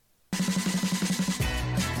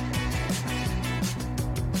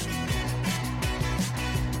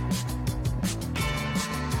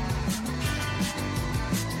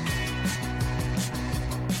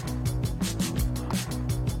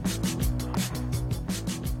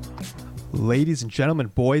Ladies and gentlemen,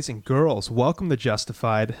 boys and girls, welcome to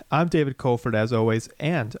Justified. I'm David Colford, as always,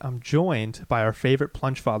 and I'm joined by our favorite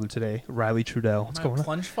plunge father today, Riley Trudell. What's going on?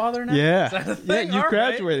 Plunge father now? Yeah. Is that a thing? You All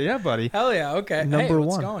graduated. right. Yeah, buddy. Hell yeah, okay. Number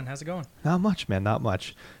what's one. going? How's it going? Not much, man, not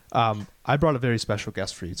much. I brought a very special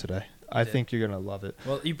guest for you today. I think you're going to love it.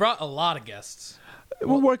 Well, you brought a lot of guests.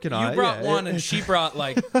 We're working on it. You brought one, and she brought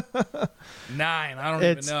like 9. I don't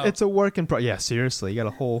even know. It's a work in progress. Yeah, seriously. You got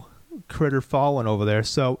a whole critter following over there.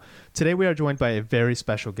 So today we are joined by a very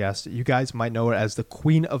special guest. You guys might know her as the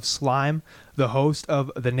Queen of Slime, the host of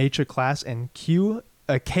the Nature Class and KUSI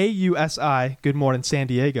Good Morning San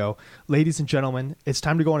Diego. Ladies and gentlemen, it's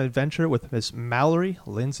time to go on an adventure with Miss Mallory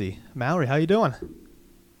Lindsay. Mallory, how you doing?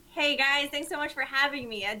 Hey guys, thanks so much for having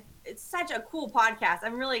me. It's such a cool podcast.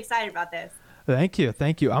 I'm really excited about this. Thank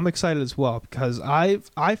you. I'm excited as well because I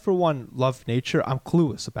for one love nature. I'm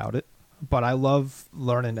clueless about it, but I love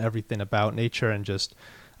learning everything about nature and just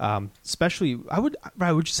especially would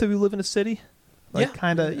you say we live in a city? Like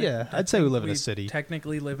kind of, yeah. I'd say we live in a city.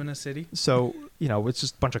 Technically live in a city. So, it's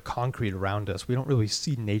just a bunch of concrete around us. We don't really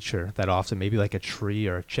see nature that often. Maybe like a tree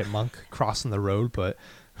or a chipmunk crossing the road, but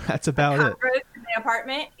that's about it. Cockroach in the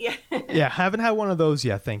apartment. Yeah. Yeah, haven't had one of those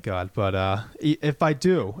yet, thank God. But if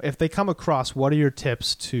they come across, what are your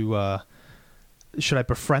tips to should I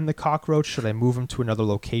befriend the cockroach? Should I move him to another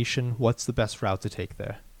location? What's the best route to take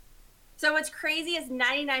there? So what's crazy is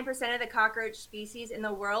 99% of the cockroach species in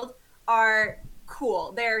the world are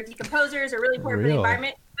cool. They're decomposers, are really important for the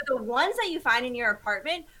environment. But the ones that you find in your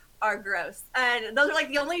apartment are gross. And those are like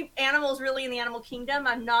the only animals really in the animal kingdom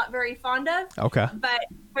I'm not very fond of. Okay. But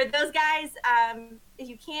for those guys, if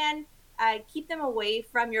you can, keep them away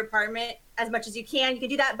from your apartment as much as you can. You can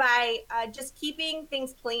do that by just keeping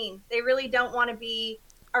things clean. They really don't want to be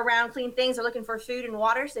around clean things. They're looking for food and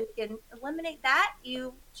water. So if you can eliminate that,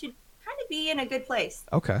 you should kind of be in a good place.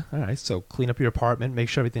 Okay. All right. So clean up your apartment. Make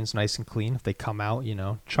sure everything's nice and clean. If they come out,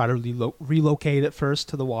 try to relocate it first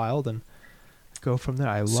to the wild and go from there.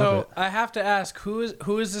 I love it. So I have to ask, who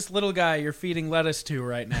is this little guy you're feeding lettuce to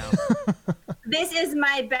right now? This is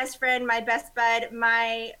my best friend, my best bud,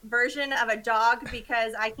 my version of a dog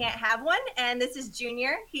because I can't have one. And this is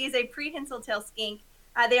Junior. He is a prehensile tail skink.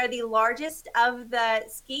 They are the largest of the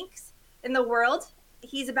skinks in the world.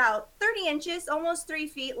 He's about 30 inches, almost 3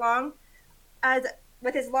 feet long.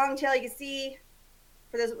 With his long tail, you can see,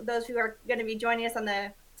 for those who are going to be joining us on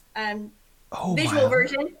the visual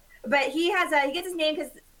version. But he gets his name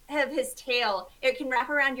because of his tail. It can wrap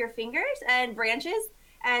around your fingers and branches.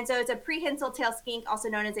 And so it's a prehensile tail skink, also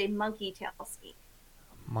known as a monkey tail skink.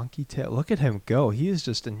 Monkey tail. Look at him go. He is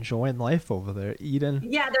just enjoying life over there, eating.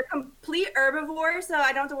 Yeah, they're complete herbivores, so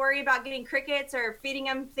I don't have to worry about getting crickets or feeding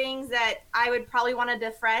them things that I would probably want to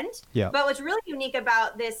befriend. Yeah. But what's really unique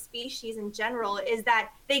about this species in general is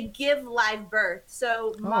that they give live birth.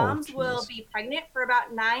 So moms will be pregnant for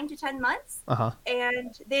about 9 to 10 months. Uh-huh.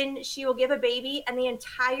 And then she will give a baby, and the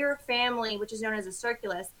entire family, which is known as a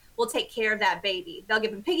circulus, will take care of that baby. They'll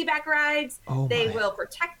give them piggyback rides. They will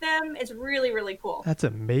protect them. It's really, really cool. That's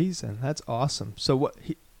amazing. That's awesome. So what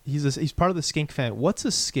he's part of the skink family. What's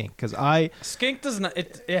a skink? Because skink does not.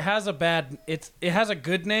 It has a bad. It has a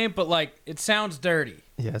good name, but like it sounds dirty.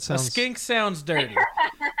 Yeah, it sounds. A skink sounds dirty.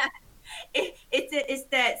 It's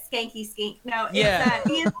that skanky skink. No, yeah.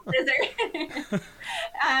 He's a lizard.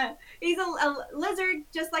 He's a lizard,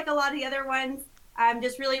 just like a lot of the other ones.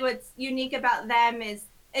 Just really what's unique about them is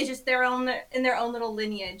just in their own little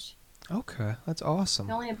lineage. Okay, that's awesome.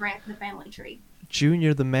 They're only a branch in the family tree.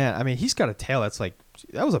 Junior the man. I mean, he's got a tail that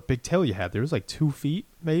was a big tail you had. There was like 2 feet,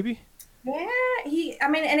 maybe.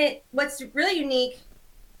 Yeah, what's really unique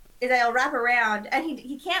is that he'll wrap around, and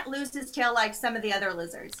he can't lose his tail like some of the other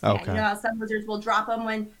lizards. Okay. You know how some lizards will drop them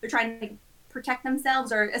when they're trying to protect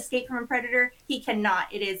themselves or escape from a predator? He cannot.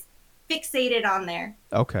 It is fixated on there.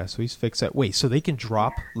 Okay, so he's fixed. Wait, so they can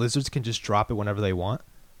drop? Lizards can just drop it whenever they want?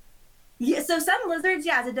 Yeah, so some lizards,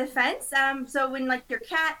 as a defense. So when like your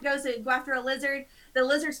cat goes to go after a lizard, the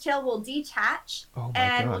lizard's tail will detach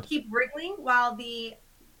will keep wriggling while the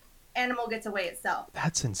animal gets away itself.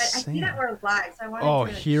 That's insane. But I see that we're live, so I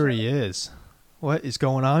wanted to here he is. What is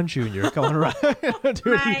going on, Junior? Going around. Dude,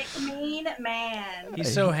 my mean man.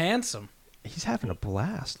 He's so handsome. He's having a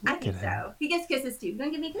blast. Look I think at him. so. He gets kisses too. You gonna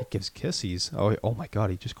give me a kiss? He gives kissies. Oh my God,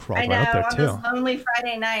 he just crawled I know, right up there on too. those lonely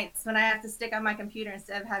Friday nights when I have to stick on my computer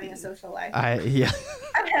instead of having a social life.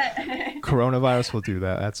 Coronavirus will do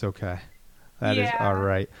that. That's okay. That is all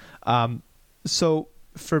right. So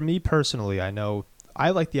for me personally, I know I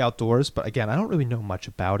like the outdoors, but again, I don't really know much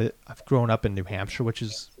about it. I've grown up in New Hampshire, which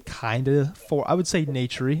is kind of I would say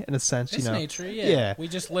naturey in a sense. It's nature, yeah. We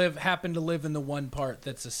just happen to live in the one part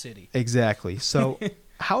that's a city. Exactly. So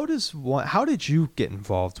how did you get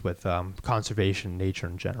involved with conservation, nature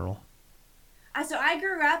in general? So I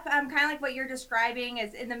grew up kind of like what you're describing,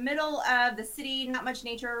 is in the middle of the city, not much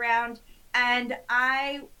nature around, and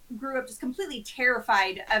I grew up just completely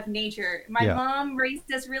terrified of nature. My mom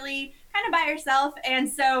raised us really kind of by herself, and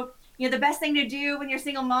so the best thing to do when you're a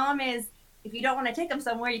single mom is, if you don't want to take them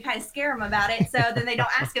somewhere, you kind of scare them about it, so then they don't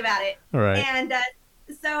ask about it. Right. And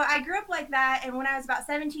so I grew up like that, and when I was about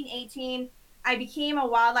 17, 18, I became a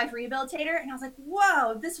wildlife rehabilitator, and I was like,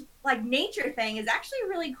 whoa, this like nature thing is actually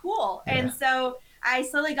really cool. Yeah. And so I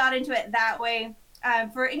slowly got into it that way.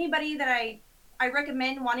 For anybody that I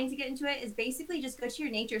recommend wanting to get into it, is basically just go to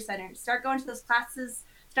your nature center, start going to those classes,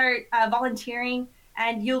 start volunteering,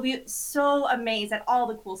 and you'll be so amazed at all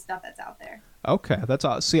the cool stuff that's out there. Okay, that's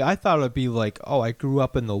awesome. See, I thought it'd be like, oh, I grew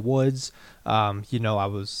up in the woods. I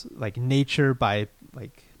was like nature by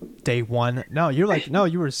like day one. No, you're like, no,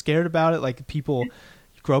 you were scared about it. Like people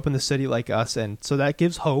grow up in the city like us, and so that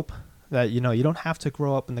gives hope that you don't have to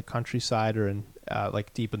grow up in the countryside or in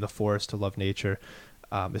like deep in the forest to love nature.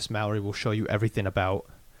 Miss Mallory will show you everything about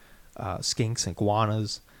skinks and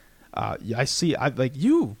iguanas.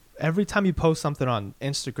 Every time you post something on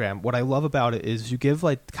Instagram, what I love about it is you give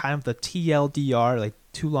like kind of the TLDR, like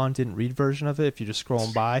too long didn't read version of it if you're just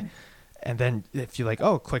scrolling by. And then if you like,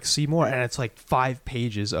 oh, click see more, and it's like 5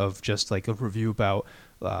 pages of just like a review about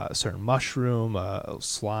a certain mushroom,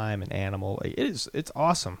 slime, an animal. Like, it's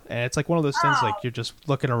awesome. And it's like one of those things like you're just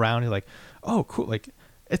looking around, you're like, oh, cool. Like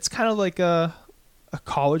it's kind of like a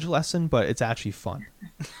college lesson, but it's actually fun.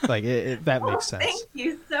 Like that makes sense. Thank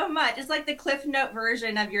you so much. It's like the Cliff Note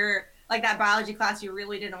version of your like that biology class you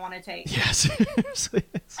really didn't want to take. Yeah,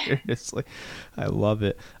 seriously. I love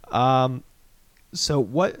it.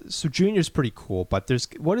 So Junior's pretty cool, but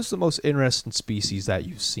what is the most interesting species that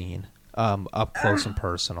you've seen up close and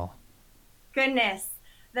personal? Goodness,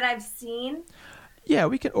 that I've seen? Yeah,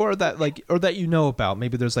 we can, or that you know about.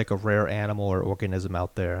 Maybe there's like a rare animal or organism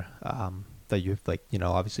out there that you've like,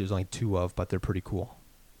 obviously there's only 2 of, but they're pretty cool.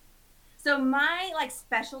 So my like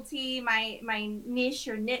specialty, my niche,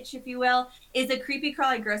 if you will, is a creepy,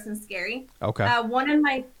 crawly, gross, and scary. Okay. One of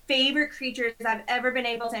my favorite creatures I've ever been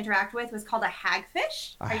able to interact with was called a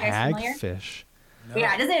hagfish. Are you guys familiar? Hagfish. No.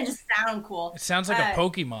 Yeah, doesn't it just sound cool? It sounds like a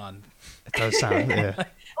Pokemon. It does sound, yeah.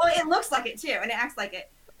 Well, it looks like it too, and it acts like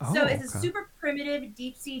it. So it's a super primitive,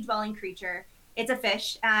 deep sea dwelling creature. It's a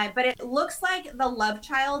fish, but it looks like the love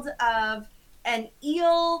child of an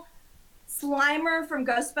eel, Slimer from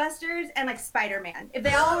Ghostbusters, and like Spider-Man. If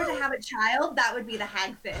they all were to have a child, that would be the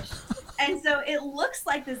hagfish. And so it looks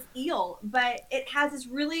like this eel, but it has this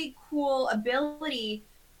really cool ability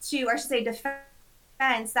to, or I should say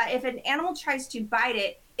defense, that if an animal tries to bite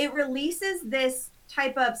it, it releases this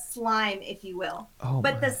type of slime, if you will.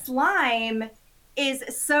 But the slime is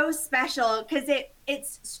so special because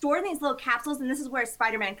it's stored in these little capsules, and this is where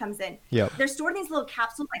Spider-Man comes in. Yep. They're stored in these little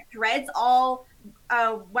capsules, like threads, all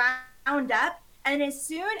wound up, and as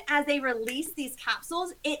soon as they release these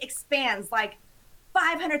capsules, it expands like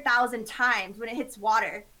 500,000 times when it hits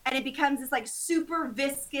water, and it becomes this like super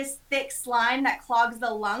viscous, thick slime that clogs the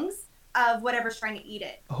lungs of whatever's trying to eat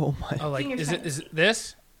it. Oh my! Oh, like is it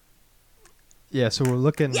this? Yeah, so we're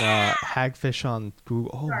looking hagfish on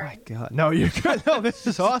Google. Oh my god! No, you're good. No, this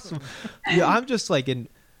is awesome. Yeah, I'm just like isn't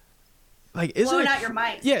blowing out your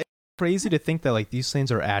mic? Yeah. Crazy to think that like these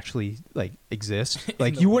things are actually like exist.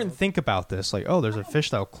 Like you wouldn't think about this. Like, oh, there's a fish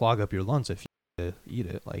that'll clog up your lungs if you eat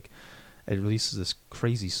it. Like it releases this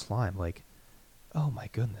crazy slime. Like, oh my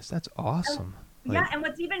goodness, that's awesome. Yeah, and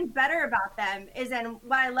what's even better about them is, and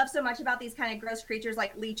what I love so much about these kind of gross creatures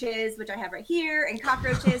like leeches, which I have right here, and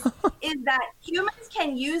cockroaches, is that humans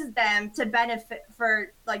can use them to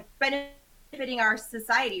benefiting our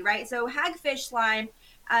society, right? So hagfish slime,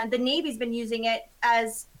 the Navy's been using it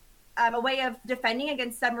as a way of defending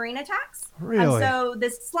against submarine attacks. Really? So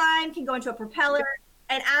this slime can go into a propeller,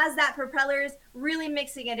 and as that propeller is really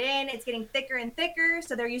mixing it in, it's getting thicker and thicker.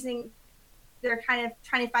 So they're kind of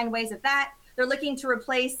trying to find ways of that. They're looking to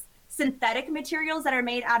replace synthetic materials that are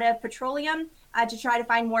made out of petroleum to try to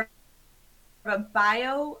find more of a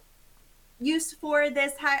bio use for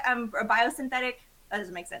this a biosynthetic. That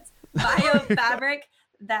doesn't make sense. Bio fabric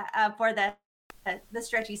that for the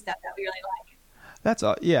stretchy stuff that we really like. That's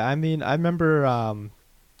yeah. I mean, I remember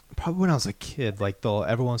probably when I was a kid, like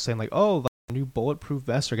everyone's saying like, oh, like, new bulletproof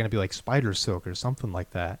vests are gonna be like spider silk or something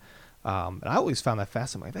like that. And I always found that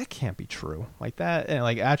fascinating. Like that can't be true. Like that, and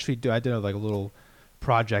like actually, I did like a little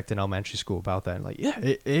project in elementary school about that. And like, yeah,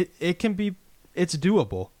 it can be it's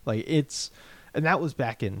doable. Like and that was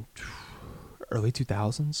back in early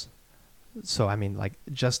 2000s. So I mean, like,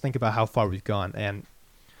 just think about how far we've gone. And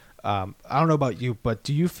I don't know about you, but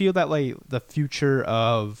do you feel that like the future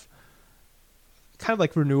of kind of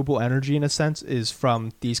like renewable energy in a sense is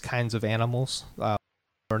from these kinds of animals,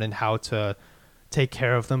 learning how to take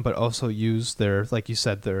care of them, but also use their, like you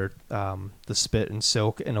said, their the spit and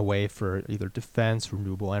silk in a way for either defense,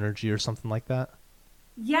 renewable energy, or something like that?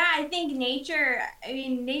 Yeah, I think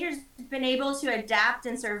nature's been able to adapt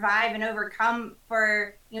and survive and overcome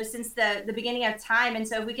for, since the beginning of time. And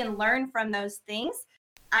so if we can learn from those things,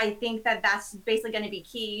 I think that that's basically going to be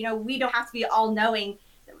key. We don't have to be all knowing.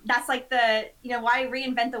 That's like why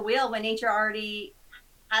reinvent the wheel when nature already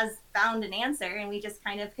has found an answer, and we just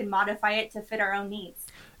kind of can modify it to fit our own needs.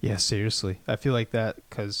 Yeah, seriously. I feel like that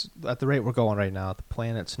because at the rate we're going right now, the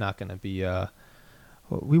planet's not going to be,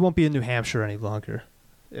 we won't be in New Hampshire any longer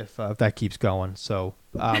if that keeps going. So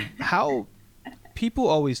how people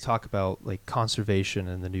always talk about like conservation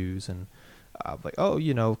in the news and like,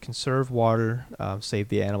 oh, conserve water, save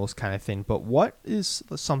the animals kind of thing. But what is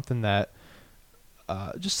something that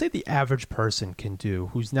just say the average person can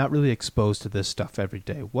do who's not really exposed to this stuff every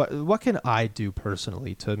day? What can I do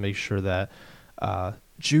personally to make sure that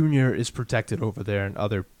Junior is protected over there and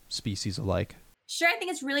other species alike? Sure, I think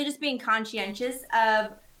it's really just being conscientious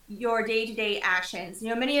of your day-to-day actions.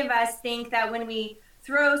 Many of us think that when we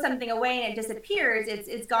throw something away and it disappears,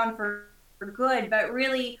 it's gone for good. But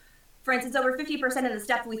really, for instance, over 50% of the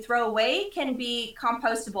stuff we throw away can be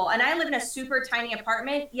compostable. And I live in a super tiny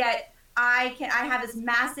apartment, yet I have this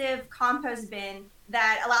massive compost bin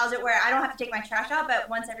that allows it where I don't have to take my trash out, but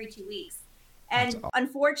once every 2 weeks. And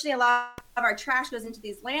unfortunately, a lot of our trash goes into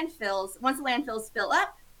these landfills. Once the landfills fill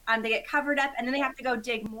up, they get covered up, and then they have to go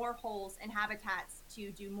dig more holes and habitats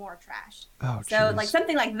to do more trash. Oh, so geez. like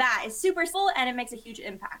something like that is super full, and it makes a huge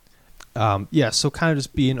impact. So kind of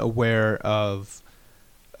just being aware of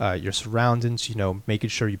your surroundings, making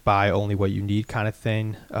sure you buy only what you need kind of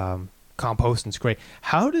thing. Composting's great.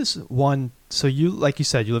 How does one, so you, like you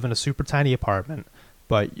said, you live in a super tiny apartment,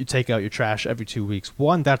 but you take out your trash every 2 weeks.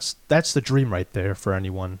 One, that's the dream right there for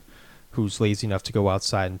anyone who's lazy enough to go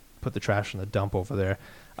outside and put the trash in the dump over there.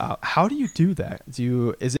 How do you do that?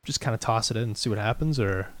 Is it just kind of toss it in and see what happens,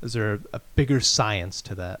 or is there a bigger science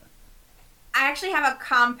to that? I actually have a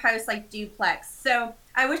compost like duplex. So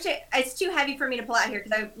I wish it's too heavy for me to pull out here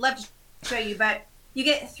because I'd love to show you, but you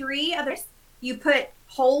get 3 others. You put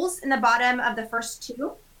holes in the bottom of the first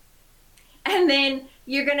 2, and then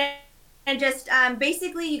you're gonna just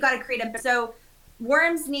basically you got to create so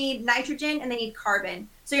worms need nitrogen and they need carbon.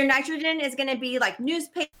 So your nitrogen is going to be like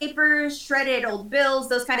newspapers, shredded old bills,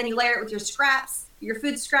 those kind of, you layer it with your scraps, your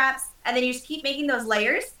food scraps, and then you just keep making those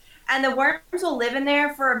layers, and the worms will live in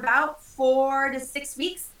there for about 4 to 6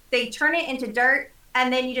 weeks. They turn it into dirt,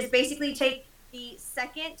 and then you just basically take the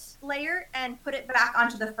second layer and put it back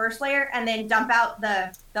onto the first layer, and then dump out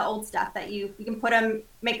the old stuff that you can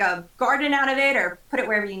make a garden out of it or put it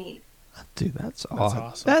wherever you need. Dude, that's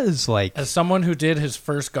awesome. That is like, as someone who did his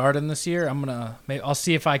first garden this year, I'll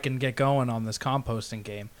see if I can get going on this composting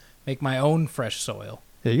game. Make my own fresh soil.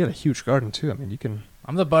 Yeah, you got a huge garden too. I mean, you can.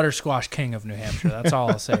 I'm the butter squash king of New Hampshire. That's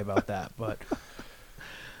all I'll say about that. But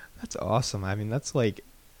that's awesome. I mean, that's like,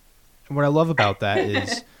 what I love about that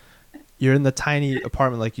is you're in the tiny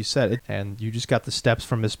apartment, like you said, and you just got the steps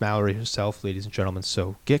from Miss Mallory herself, ladies and gentlemen.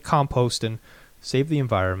 So get composting, save the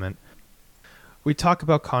environment. We talk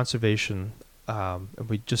about conservation, and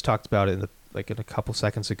we just talked about it in a couple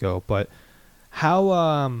seconds ago. But how,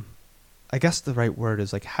 I guess the right word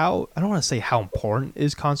is like how, I don't want to say how important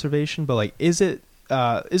is conservation, but like is it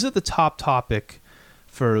the top topic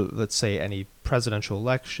for, let's say, any presidential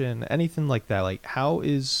election, anything like that? Like how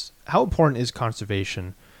important is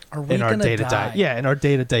conservation in our day-to-day? Yeah, in our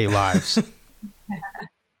day-to-day lives.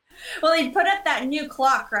 Well, they put up that new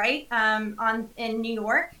clock, right, in New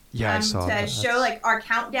York. Yeah, I saw that. To show like our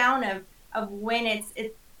countdown of when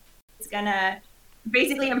it's gonna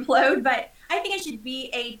basically implode. But I think it should be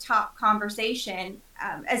a top conversation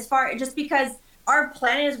just because our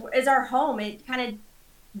planet is our home. It kind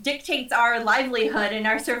of dictates our livelihood and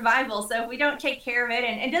our survival. So if we don't take care of it,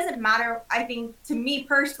 and it doesn't matter, I think, to me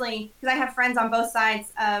personally, because I have friends on both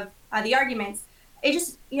sides of the arguments, it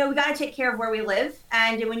just, we got to take care of where we live.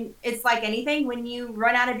 And when it's like anything, when you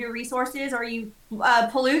run out of your resources or you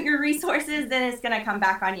pollute your resources, then it's going to come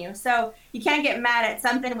back on you. So you can't get mad at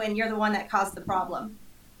something when you're the one that caused the problem.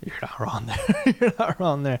 You're not wrong there. You're not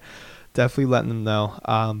wrong there. Definitely letting them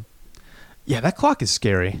know. Yeah, that clock is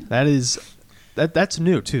scary. That's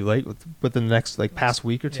new too, like within the next past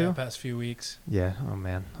week or two. Yeah, past few weeks. Yeah. Oh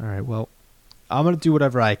man. All right. Well, I'm gonna do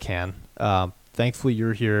whatever I can. Thankfully,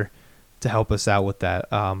 you're here to help us out with that.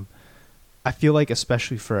 I feel like,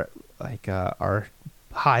 especially for like our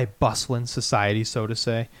high bustling society, so to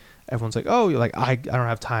say, everyone's like, oh, like I don't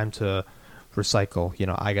have time to recycle. You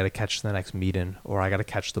know, I got to catch the next meeting, or I got to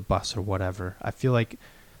catch the bus, or whatever. I feel like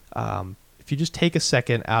if you just take a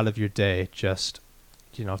second out of your day, just,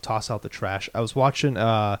 you know, toss out the trash. I was watching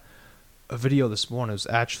a video this morning. It was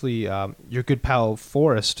actually your good pal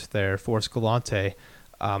Forrest Galante.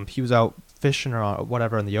 He was out fishing or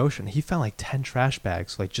whatever in the ocean. He found like 10 trash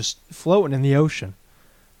bags, like just floating in the ocean.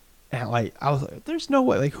 And like, I was like, there's no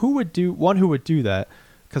way, like who would do that?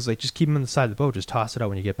 Cause like, just keep them on the side of the boat, just toss it out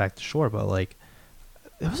when you get back to shore. But like,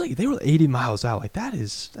 it was like, they were 80 miles out. Like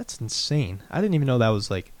that's insane. I didn't even know that was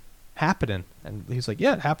like happening. And he's like,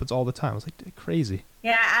 yeah, it happens all the time. I was like, crazy.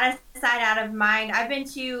 Yeah, out of sight, out of mind. I've been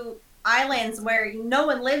to islands where no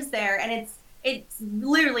one lives there, and it's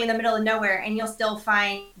literally in the middle of nowhere, and you'll still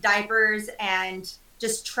find diapers and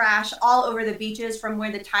just trash all over the beaches from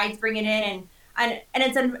where the tides bring it in, and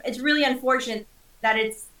it's really unfortunate that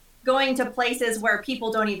it's going to places where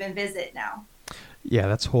people don't even visit now. Yeah,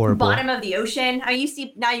 that's horrible. Bottom of the ocean. I mean,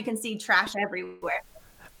 you can see trash everywhere.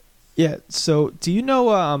 Yeah. So do you know?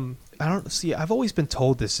 I don't see. I've always been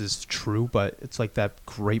told this is true, but it's like that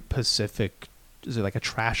Great Pacific. Is it like a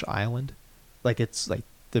trash island? Like it's like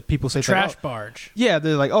the people say trash like, oh, barge. Yeah,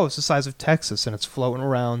 they're like, oh, it's the size of Texas and it's floating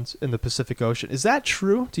around in the Pacific Ocean. Is that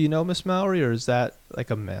true? Do you know, Miss Mallory, or is that like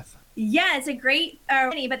a myth? Yeah, it's a great,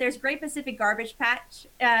 but there's Great Pacific Garbage Patch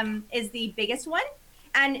is the biggest one.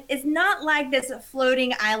 And it's not like this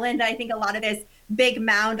floating island. I think a lot of this big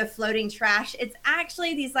mound of floating trash. It's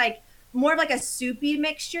actually these like more of like a soupy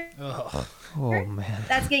mixture. Ugh. Oh, man.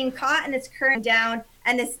 That's getting caught and it's current down.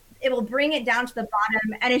 And it will bring it down to the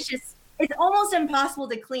bottom. And it's almost impossible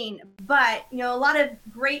to clean. But, you know, a lot of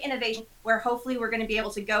great innovation where hopefully we're going to be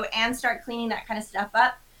able to go and start cleaning that kind of stuff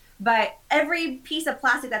up. But every piece of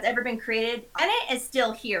plastic that's ever been created, and it is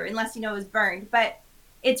still here, unless you know it was burned. But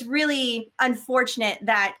it's really unfortunate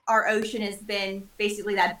that our ocean has been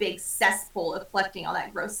basically that big cesspool of collecting all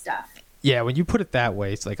that gross stuff. Yeah, when you put it that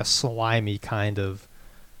way, it's like a slimy kind of,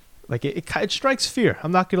 like it strikes fear.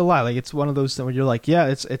 I'm not gonna lie, like it's one of those things where you're like, yeah,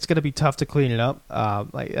 it's gonna be tough to clean it up.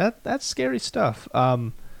 Like that's scary stuff.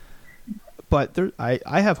 But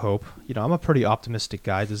I have hope. You know, I'm a pretty optimistic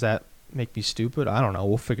guy. Does that make me stupid? I don't know.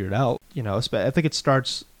 We'll figure it out. You know, I think it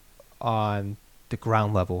starts on the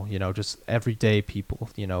ground level. You know, just everyday people.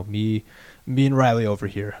 You know, me and Riley over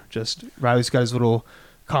here. Just Riley's got his little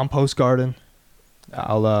compost garden.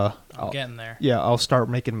 I'm getting there. Yeah, I'll start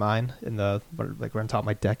making mine in the like right on top of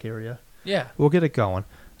my deck area. Yeah, we'll get it going.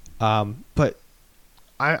 But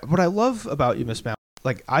what I love about you, Miss Mal,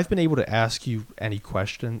 like I've been able to ask you any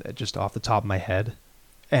question just off the top of my head,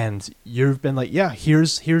 and you've been like, yeah,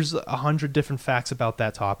 here's 100 different facts about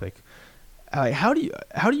that topic. How do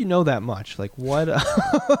you know that much? Like what?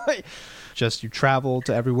 Just you travel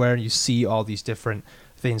to everywhere and you see all these different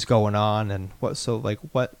things going on, and what? So like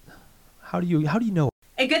what? How do you know?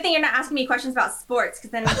 A good thing you're not asking me questions about sports,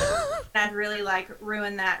 because then I'd really like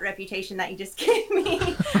ruin that reputation that you just gave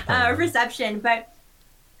me, reception. But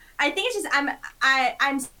I think it's just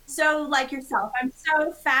I'm so like yourself. I'm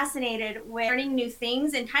so fascinated with learning new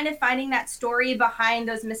things and kind of finding that story behind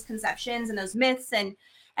those misconceptions and those myths, and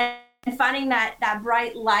finding that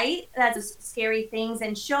bright light that's those scary things,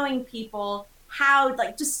 and showing people how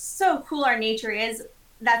like just so cool our nature is.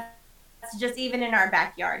 That's just even in our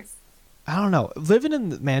backyards. I don't know. Living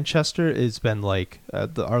in Manchester has been like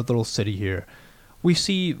our little city here. We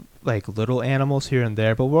see like little animals here and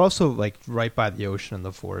there, but we're also like right by the ocean and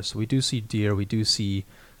the forest. So we do see deer. We do see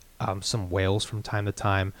some whales from time to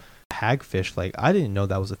time. Hagfish, like I didn't know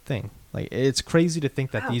that was a thing. Like it's crazy to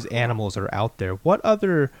think that these animals are out there. What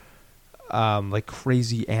other like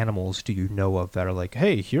crazy animals do you know of that are like,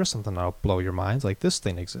 hey, here's something that'll blow your minds. Like this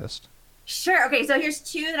thing exists. Sure. Okay, so here's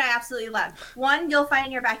two that I absolutely love. One you'll find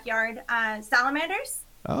in your backyard, salamanders.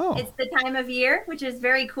 Oh. It's the time of year, which is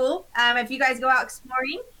very cool. If you guys go out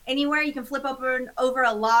exploring anywhere, you can flip over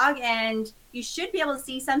a log, and you should be able to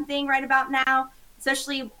see something right about now,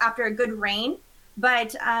 especially after a good rain.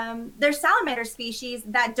 But there's salamander species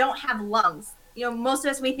that don't have lungs. You know, most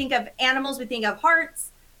of us, we think of animals, we think of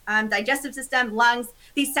hearts, digestive system, lungs.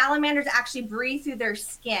 These salamanders actually breathe through their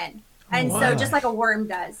skin. And so just like a worm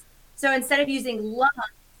does. So instead of using lungs,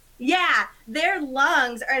 their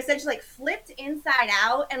lungs are essentially like flipped inside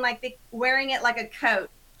out and like they wearing it like a coat.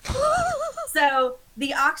 So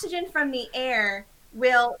the oxygen from the air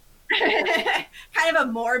will kind of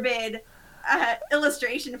a morbid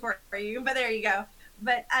illustration for you, but there you go.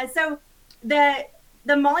 But so the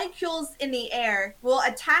the molecules in the air will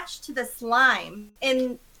attach to the slime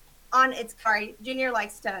on its car. Junior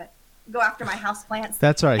likes to go after my houseplants.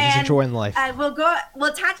 That's all right. He's enjoying life. We'll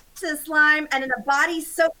attach to the slime, and then the body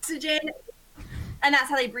soaks oxygen, and that's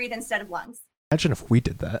how they breathe instead of lungs. Imagine if we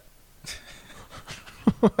did that.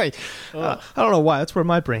 I don't know why. That's where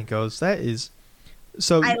my brain goes. That is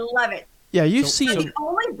so. I love it. Yeah, you've seen. The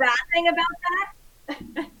only bad thing about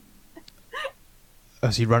that. Oh,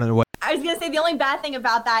 is he running away? I was gonna say the only bad thing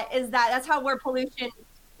about that is that's how where pollution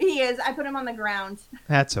he is. I put him on the ground.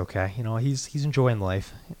 That's okay. You know, he's enjoying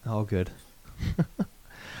life. All good.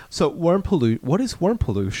 So what is worm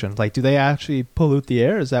pollution? Like, do they actually pollute the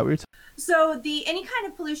air? Is that what you're So any kind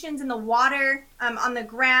of pollutions in the water, on the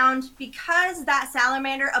ground, because that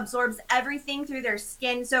salamander absorbs everything through their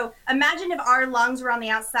skin. So imagine if our lungs were on the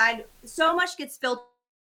outside, so much gets filtered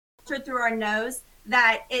through our nose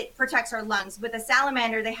that it protects our lungs. With a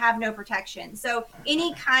salamander, they have no protection. So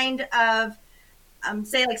any kind of,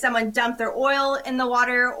 say like someone dumped their oil in the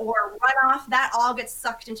water or runoff, that all gets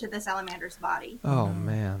sucked into the salamander's body. Oh,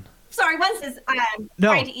 man. Sorry, one is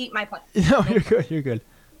trying to eat my plant. No, you're good. You're good.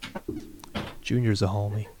 Junior's a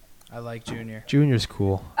homie. I like Junior. Junior's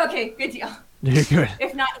cool. Okay, good deal. You're good.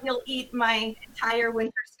 If not, he'll eat my entire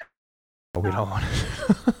winter stuff. Oh, we don't want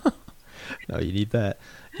it. No, you need that.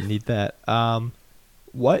 You need that.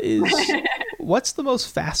 What's the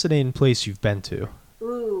most fascinating place you've been to?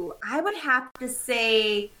 Ooh, I would have to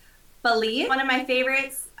say Belize, one of my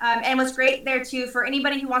favorites. And what's great there too, for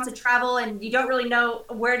anybody who wants to travel and you don't really know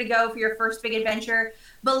where to go for your first big adventure,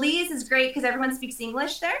 Belize is great because everyone speaks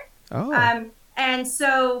English there. Oh. And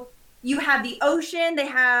so you have the ocean, they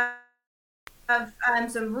have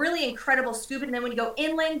some really incredible scuba, and then when you go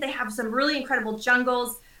inland, they have some really incredible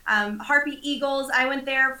jungles, harpy eagles. I went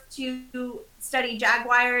there to study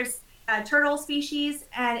jaguars, turtle species,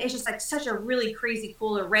 and it's just like such a really crazy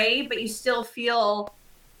cool array, but you still feel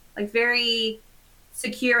like very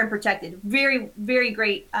secure and protected. Very, very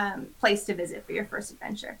great place to visit for your first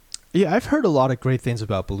adventure. Yeah, I've heard a lot of great things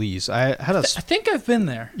about Belize. I think I've been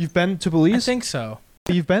there. You've been to Belize? I think so.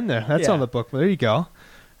 You've been there. That's Yeah. on the book. There you go.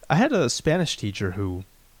 I had a Spanish teacher who,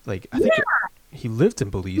 like, I think he lived in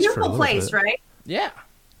Belize for a Beautiful little place, bit. right? Yeah.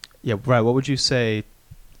 Yeah, right. What would you say?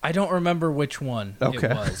 I don't remember which one Okay.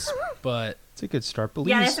 it was, but It's a good start. Belize.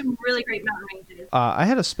 Yeah, there's some really great mountain ranges. I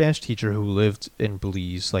had a Spanish teacher who lived in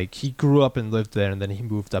Belize. Like, he grew up and lived there, and then he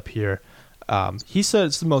moved up here. He said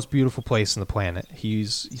it's the most beautiful place on the planet. He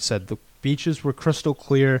said the beaches were crystal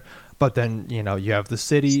clear, but then, you know, you have the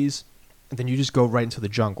cities, and then you just go right into the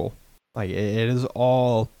jungle. Like, it is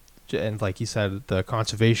all, and like he said, the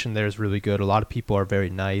conservation there is really good. A lot of people are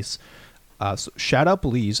very nice. So shout out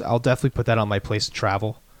Belize. I'll definitely put that on my place to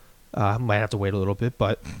travel. Might have to wait a little bit,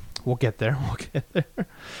 but we'll get there. We'll get there.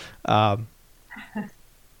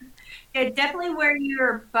 Yeah, definitely wear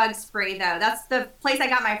your bug spray though. That's the place I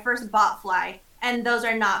got my first bot fly, and those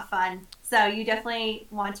are not fun. So you definitely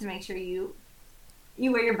want to make sure you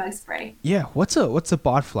wear your bug spray. Yeah, what's a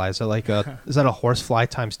bot fly? Is that like is that a horse fly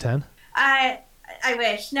times 10? I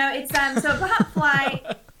wish. No, it's so bot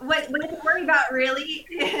fly. What to worry about really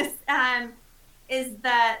is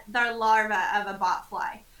the larva of a bot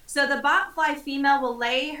fly. So the bot fly female will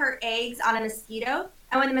lay her eggs on a mosquito,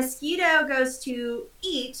 and when the mosquito goes to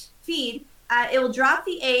feed, it will drop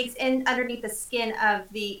the eggs in underneath the skin of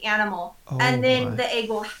the animal, and then the egg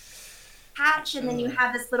will hatch, and then you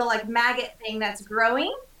have this little like maggot thing that's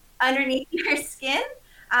growing underneath your skin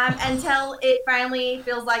until it finally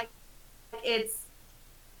feels like it's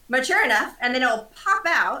mature enough, and then it'll pop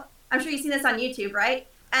out. I'm sure you've seen this on YouTube, right?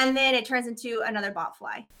 And then it turns into another bot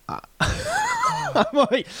fly.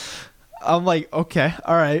 I'm like, okay,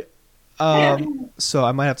 all right. So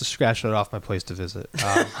I might have to scratch that off my place to visit.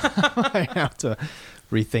 I have to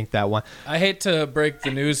rethink that one. I hate to break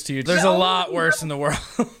the news to you. There's a lot worse in the world.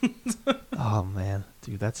 Oh man,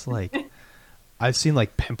 dude, that's like, I've seen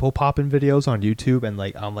like pimple popping videos on YouTube, and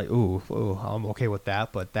like I'm like, ooh, I'm okay with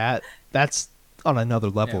that, but that's on another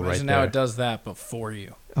level right there. Now it does that, but for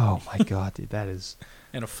you. Oh my god, dude, that is.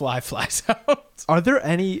 And a fly flies out. Are there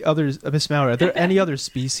any others, Miss Mallory? Are there any other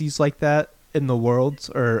species like that in the world,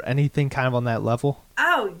 or anything kind of on that level?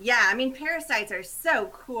 Oh yeah, I mean parasites are so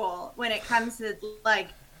cool when it comes to like,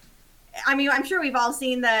 I mean I'm sure we've all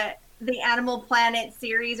seen the Animal Planet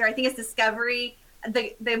series, or I think it's Discovery,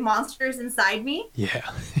 the monsters inside me.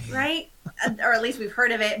 Yeah. Right? Or at least we've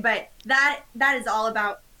heard of it, but that is all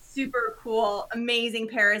about super cool, amazing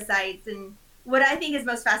parasites. And what I think is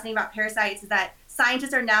most fascinating about parasites is that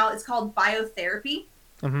scientists are now, it's called biotherapy.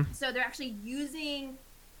 Mm-hmm. So they're actually using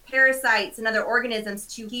parasites and other organisms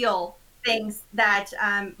to heal things that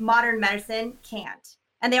modern medicine can't.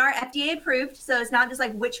 And they are FDA approved, so it's not just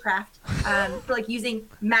like witchcraft for like using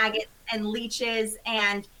maggots and leeches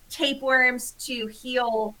and tapeworms to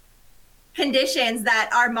heal conditions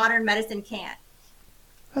that our modern medicine can't.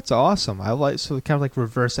 That's awesome. I like, so kind of like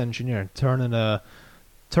reverse engineering, turning a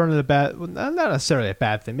bad, well, not necessarily a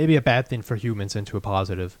bad thing, maybe a bad thing for humans into a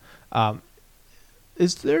positive.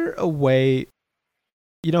 Is there a way,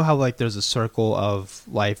 you know how like there's a circle of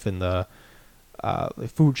life in the like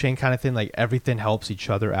food chain kind of thing, like everything helps each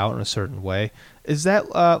other out in a certain way? Is that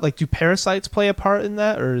like, do parasites play a part in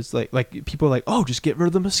that, or is like people are like, oh, just get rid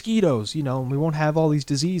of the mosquitoes, you know, and we won't have all these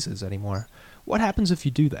diseases anymore? What happens if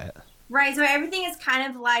you do that? Right, so everything is kind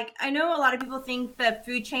of like, I know a lot of people think the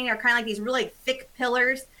food chain are kind of like these really thick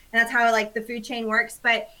pillars, and that's how like the food chain works,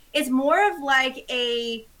 but it's more of like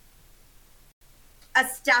a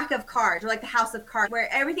stack of cards, or like the house of cards,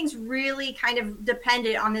 where everything's really kind of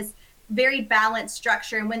dependent on this very balanced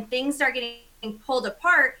structure. And when things start getting pulled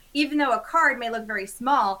apart, even though a card may look very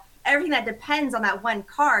small, everything that depends on that one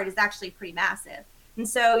card is actually pretty massive. And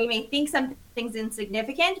so you may think something's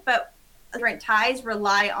insignificant, but different ties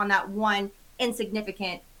rely on that one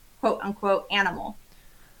insignificant quote unquote animal.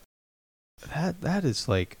 That is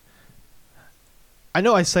like, I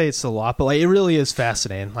know I say it's a lot, but like it really is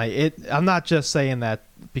fascinating. Like I'm not just saying that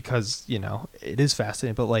because, you know, it is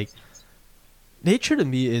fascinating, but like nature to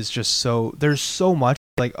me is just so, there's so much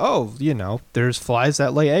like, oh, you know, there's flies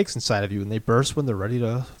that lay eggs inside of you and they burst when they're ready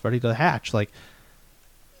to hatch. Like,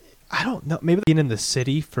 I don't know, maybe being in the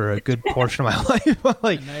city for a good portion of my life, but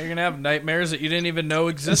like, and now you're gonna have nightmares that you didn't even know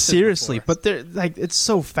existed. Seriously, before. but they're like, it's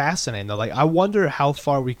so fascinating though. Like, I wonder how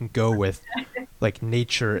far we can go with like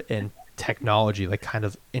nature and technology, like kind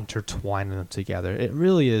of intertwining them together. It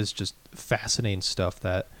really is just fascinating stuff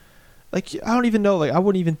that, like, I don't even know, like I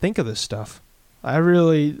wouldn't even think of this stuff. I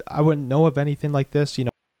wouldn't know of anything like this, you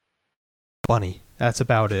know. Bunny, that's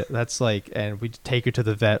about it. That's like, and we take her to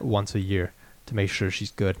the vet once a year to make sure she's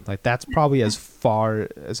good. Like, that's probably as far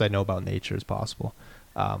as I know about nature as possible.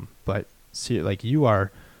 But see, like, you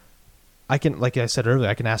are, I can, like I said earlier,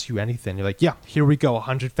 I can ask you anything. You're like, yeah, here we go,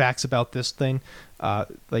 100 facts about this thing.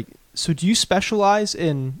 Like, so do you specialize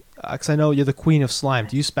in, because I know you're the queen of slime,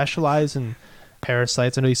 do you specialize in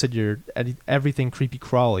parasites? I know you said you're everything creepy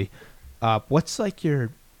crawly. What's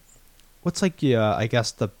your I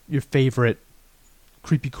guess your favorite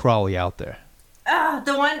creepy crawly out there?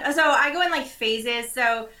 The one, so I go in like phases.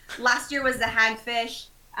 So last year was the hagfish,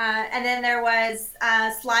 and then there was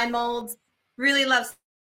slime molds. Really love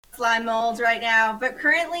slime molds right now, but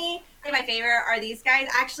currently my favorite are these guys.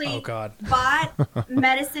 Actually, bought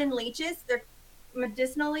medicine leeches. They're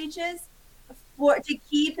medicinal leeches to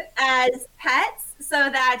keep as pets, so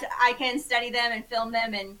that I can study them and film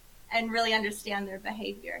them and really understand their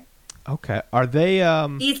behavior. Okay. Are they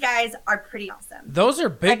These guys are pretty awesome. Those are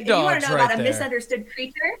big dogs. You want to know right about there. a misunderstood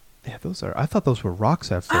creature? Yeah, those are, I thought those were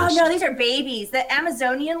rocks at first. Oh no, these are babies. The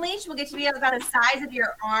Amazonian leech will get to be about the size of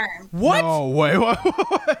your arm. What? No way.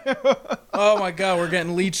 Oh my god, we're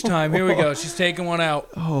getting leech time. Here we go. She's taking one out.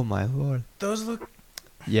 Oh my lord. Those look.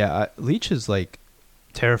 Yeah, leeches like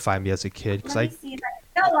terrified me as a kid because I see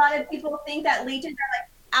that. A lot of people think that leeches are like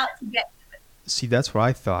out to get you. See, that's what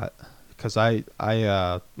I thought. Because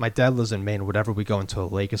my dad lives in Maine. Whenever we go into a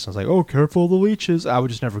lake, and I was like, "Oh, careful of the leeches!" I would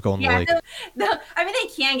just never go in the lake. I mean, they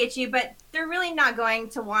can get you, but they're really not going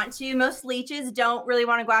to want to. Most leeches don't really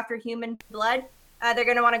want to go after human blood. They're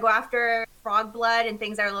going to want to go after frog blood and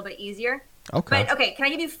things that are a little bit easier. Okay. But okay, can I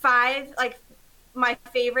give you 5 like my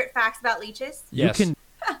favorite facts about leeches? Yes. You can.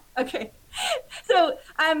 Okay. So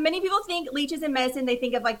many people think leeches in medicine. They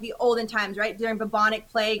think of like the olden times, right? During bubonic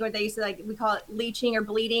plague, where they used to we call it leeching or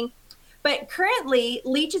bleeding. But currently,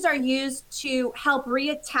 leeches are used to help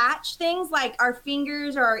reattach things like our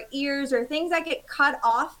fingers or our ears or things that get cut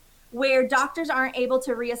off where doctors aren't able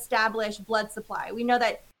to reestablish blood supply. We know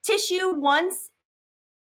that tissue, once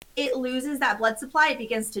it loses that blood supply, it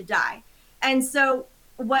begins to die. And so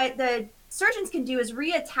what the surgeons can do is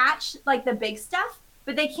reattach like the big stuff,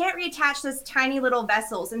 but they can't reattach those tiny little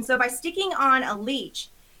vessels. And so by sticking on a leech,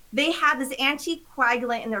 they have this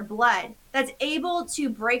anticoagulant in their blood that's able to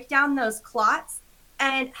break down those clots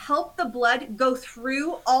and help the blood go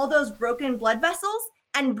through all those broken blood vessels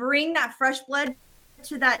and bring that fresh blood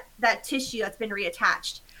to that tissue that's been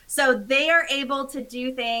reattached. So they are able to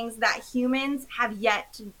do things that humans have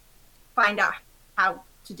yet to find out how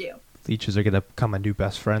to do. Leeches are going to become my new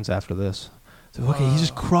best friends after this. So, okay, he's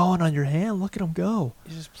just crawling on your hand. Look at him go.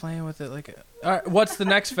 He's just playing with it like All right, what's the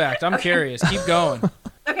next fact? I'm curious. Keep going.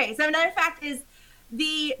 Okay, so another fact is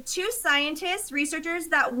the 2 scientists, researchers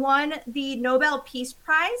that won the Nobel Peace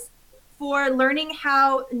Prize for learning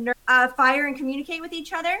how fire and communicate with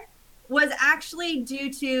each other was actually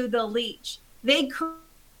due to the leech. They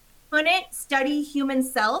couldn't study human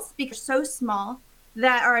cells because they're so small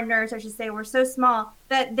that our nerves, I should say, were so small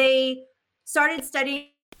that they started studying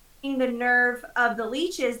the nerve of the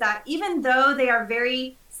leeches, that even though they are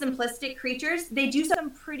very simplistic creatures, they do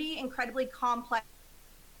some pretty incredibly complex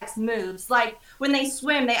moves. Like when they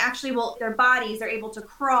swim, they actually will, their bodies, they're able to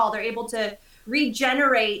crawl, they're able to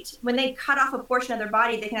regenerate. When they cut off a portion of their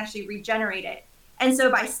body, they can actually regenerate it. And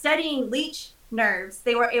so by studying leech nerves,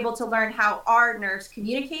 they were able to learn how our nerves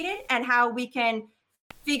communicated and how we can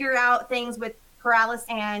figure out things with paralysis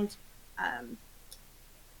and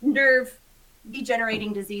nerve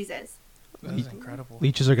degenerating diseases. That is incredible.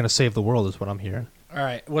 Leeches are going to save the world is what I'm hearing. All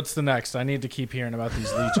right, what's the next? I need to keep hearing about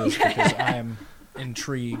these leeches because I am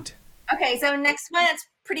intrigued. Okay, so next one, that's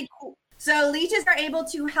pretty cool. So leeches are able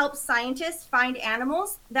to help scientists find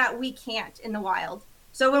animals that we can't in the wild.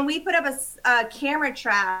 So when we put up a camera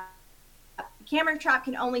trap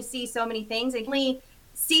can only see so many things. It can only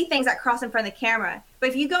see things that cross in front of the camera. But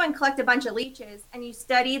if you go and collect a bunch of leeches and you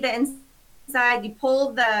study the inside, you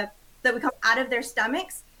pull that we come out of their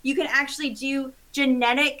stomachs, you can actually do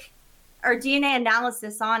genetic or DNA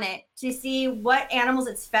analysis on it to see what animals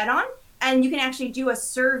it's fed on. And you can actually do a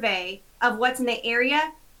survey of what's in the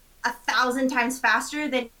area 1,000 times faster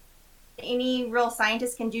than any real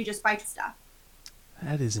scientist can do just by stuff.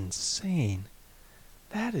 That is insane.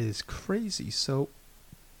 That is crazy. So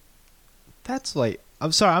that's like,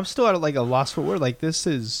 I'm sorry, I'm still at like a loss for word. Like this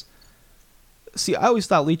is, see, I always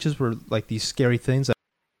thought leeches were like these scary things that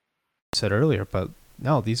I said earlier, but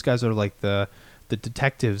no, these guys are like the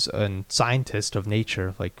detectives and scientists of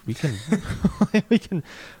nature. Like we can, we can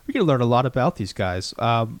learn a lot about these guys.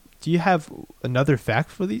 Do you have another fact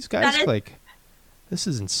for these guys? Like, this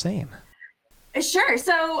is insane. Sure.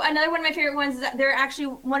 So another one of my favorite ones is that they're actually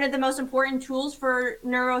one of the most important tools for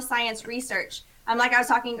neuroscience research. Like I was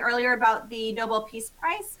talking earlier about the Nobel Peace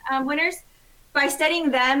Prize winners. By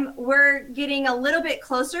studying them, we're getting a little bit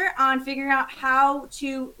closer on figuring out how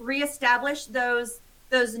to reestablish those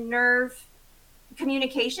nerve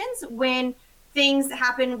communications when things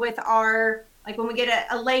happen with our, like when we get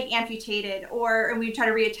a leg amputated and we try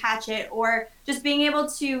to reattach it, or just being able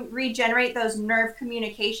to regenerate those nerve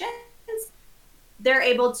communications. They're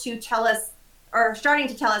able to tell us, or starting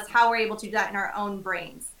to tell us, how we're able to do that in our own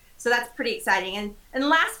brains. So that's pretty exciting. And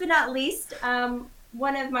last but not least,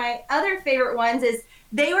 one of my other favorite ones is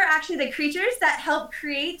they were actually the creatures that helped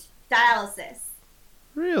create dialysis.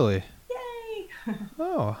 Really? Yay!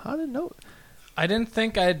 Oh, I didn't know. I didn't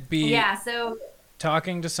think I'd be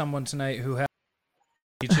talking to someone tonight who had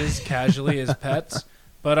leeches casually as pets,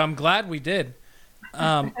 but I'm glad we did.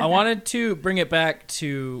 I wanted to bring it back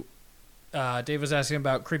to Dave was asking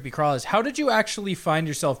about creepy crawlies. How did you actually find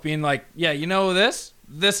yourself being like, yeah, you know this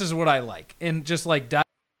is what I like, and just like dive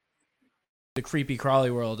the creepy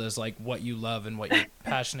crawly world as like what you love and what you're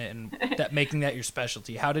passionate and that making that your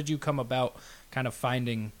specialty? How did you come about kind of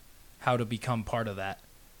finding how to become part of that?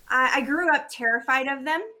 I grew up terrified of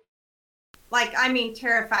them. Like, I mean,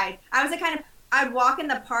 terrified. I was the kind of, I'd walk in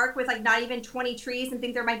the park with like not even 20 trees and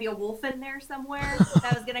think there might be a wolf in there somewhere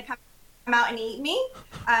that was going to come out and eat me.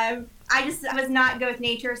 I was not good with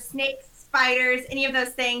nature. Snakes, spiders, any of those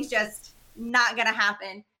things, just not going to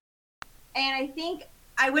happen. And I think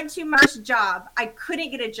I went to my first job. I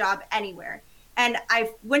couldn't get a job anywhere. And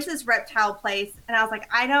I went to this reptile place and I was like,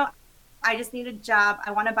 I just need a job.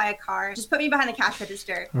 I want to buy a car. Just put me behind the cash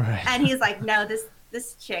register. Right. And he's like, no,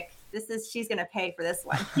 this chick, she's going to pay for this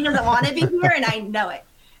one. He doesn't want to be here and I know it.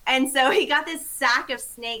 And so he got this sack of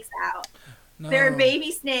snakes out. No. They're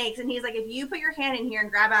baby snakes. And he's like, if you put your hand in here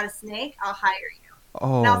and grab out a snake, I'll hire you.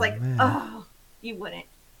 Oh, and I was like, man. Oh, you wouldn't.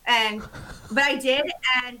 But I did.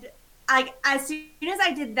 And as soon as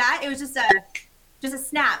I did that, it was just a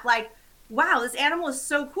snap. Like, wow, this animal is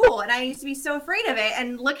so cool. And I used to be so afraid of it.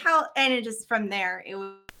 And look how, and it just from there, it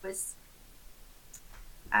was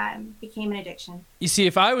became an addiction. You see,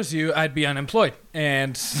 if I was you, I'd be unemployed.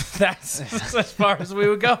 And that's as far as we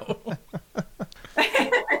would go.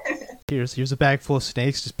 Here's a bag full of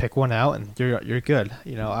snakes. Just pick one out, and you're good.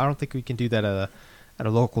 You know, I don't think we can do that at a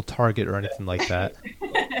local Target or anything like that.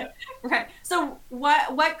 Right. So,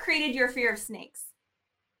 what created your fear of snakes?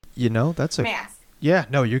 You know, that's a mask. Yeah.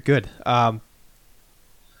 No, you're good.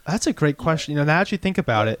 That's a great question. You know, now that you think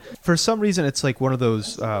about it, for some reason, it's like one of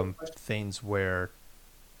those things where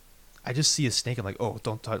I just see a snake. I'm like, oh,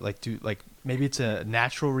 don't touch. Like, maybe it's a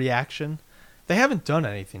natural reaction. They haven't done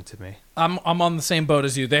anything to me. I'm on the same boat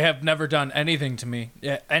as you. They have never done anything to me.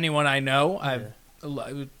 Yeah, anyone I know, I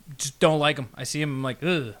just don't like them. I see them, I'm like,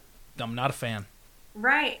 ugh. I'm not a fan.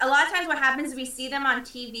 Right. A lot of times what happens is we see them on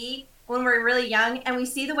TV when we're really young, and we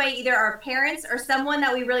see the way either our parents or someone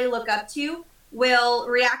that we really look up to will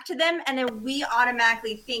react to them, and then we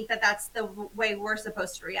automatically think that that's the way we're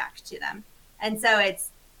supposed to react to them. And so it's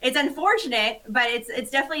unfortunate, but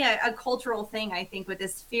it's definitely a cultural thing, I think, with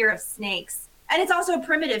this fear of snakes. And it's also a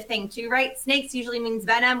primitive thing too, right? Snakes usually means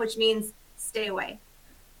venom, which means stay away.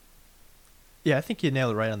 Yeah, I think you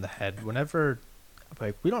nailed it right on the head. Whenever,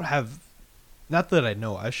 like, we don't have, not that I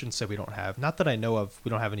know, I shouldn't say we don't have, not that I know of, we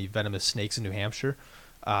don't have any venomous snakes in New Hampshire.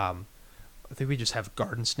 I think we just have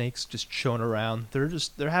garden snakes just chilling around.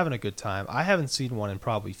 They're having a good time. I haven't seen one in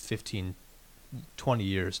probably 15, 20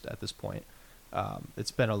 years at this point.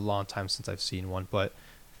 It's been a long time since I've seen one, but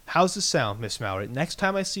how's this sound, Miss Mallory? Next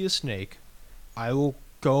time I see a snake, I will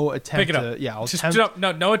go attempt pick it up. to, yeah, I'll just attempt.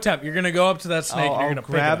 No attempt. You're going to go up to that snake and you're going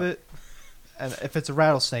to grab it. And if it's a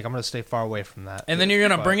rattlesnake, I'm going to stay far away from that. And then you're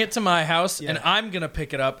going to bring it to my house, and I'm going to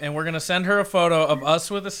pick it up, and we're going to send her a photo of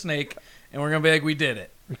us with a snake, and we're going to be like, we did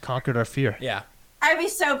it. We conquered our fear. Yeah. I'd be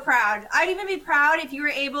so proud. I'd even be proud if you were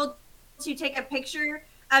able to take a picture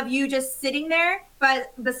of you just sitting there,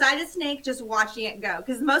 but beside a snake, just watching it go.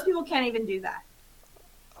 Because most people can't even do that.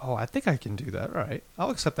 Oh, I think I can do that. All right.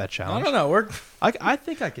 I'll accept that challenge. I don't know. I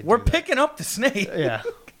think I can We're picking up the snake. Yeah.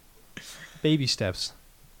 Baby steps.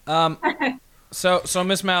 So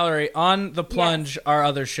Miss Mallory, on The Plunge, our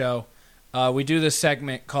other show, we do this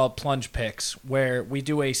segment called Plunge Picks, where we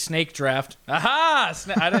do a snake draft. Aha!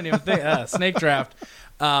 I didn't even think. Snake draft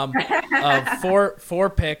of four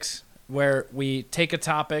picks, where we take a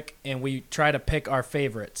topic and we try to pick our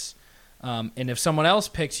favorites. And if someone else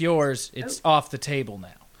picks yours, it's off the table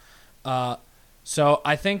now. So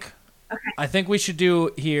I think we should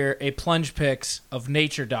do here a Plunge Picks of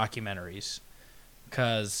nature documentaries,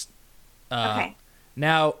 because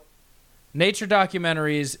now nature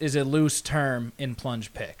documentaries is a loose term in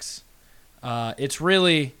Plunge Picks. It's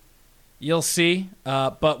really, you'll see,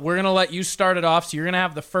 but we're gonna let you start it off. So you're gonna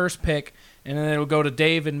have the first pick, and then it'll go to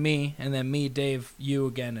Dave and me, and then me, Dave, you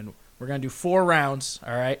again, and we're gonna do 4 rounds.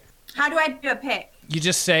 All right. How do I do a pick? You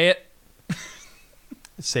just say it.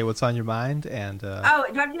 Say what's on your mind, and do I have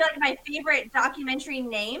to do like my favorite documentary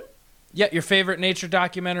name? Yeah, your favorite nature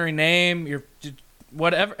documentary name, your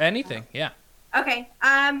whatever, anything. Yeah. Okay.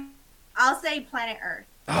 I'll say Planet Earth.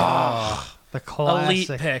 Oh, the classic.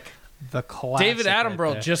 Elite pick. The classic. David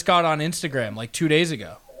Attenborough just got on Instagram like 2 days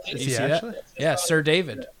ago. Is he actually? Yeah, Sir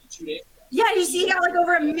David. Yeah, you see, he got like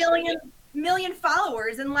over 1 million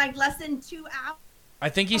followers in like less than 2 hours. I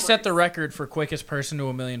think he set the record for quickest person to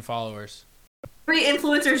 1 million followers. Every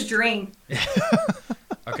influencer's dream.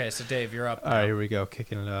 Okay, so Dave, you're up. All right, here we go.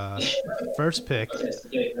 Kicking it. First pick.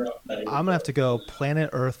 I'm gonna have to go Planet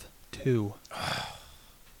Earth 2.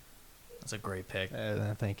 That's a great pick.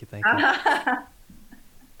 Thank you.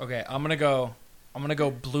 Okay, I'm gonna go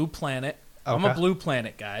Blue Planet. Okay. I'm a Blue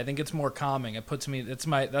Planet guy. I think it's more calming. It puts me. That's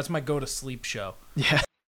my go to sleep show. Yeah.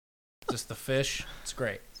 Just the fish. It's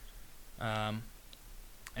great.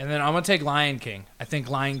 And then I'm gonna take Lion King. I think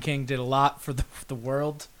Lion King did a lot for the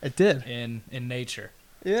world. It did in nature.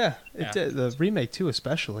 Yeah, it did. The remake too,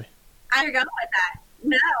 especially. I'm going with that.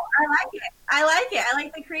 No, I like it. I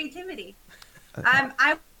like the creativity.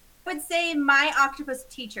 I would say My Octopus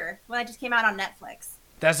Teacher, when that just came out on Netflix.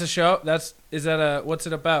 That's a show. What's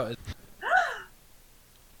it about?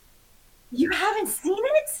 You haven't seen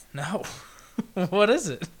it? No. What is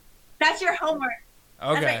it? That's your homework.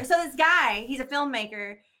 Okay. Right. So this guy, he's a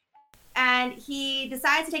filmmaker, and he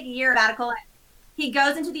decides to take a year sabbatical. He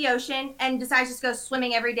goes into the ocean and decides just to go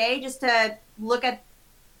swimming every day just to look at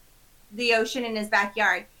the ocean in his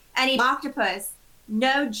backyard. And he octopus,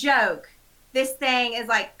 no joke. This thing is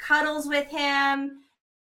like cuddles with him.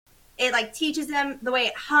 It like teaches them the way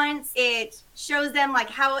it hunts. It shows them like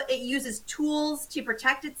how it uses tools to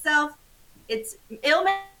protect itself. It'll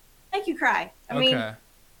make you cry. I mean, if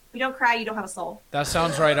you don't cry, you don't have a soul. That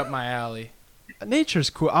sounds right up my alley. Nature's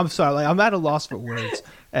cool. I'm sorry, like, I'm at a loss for words,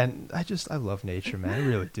 and I love nature, man. I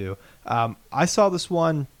really do. I saw this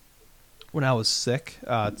one when I was sick.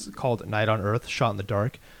 It's called Night on Earth, shot in the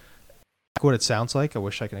dark. What it sounds like. I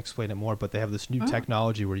wish I could explain it more, but they have this new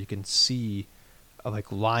technology where you can see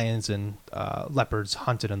like lions and leopards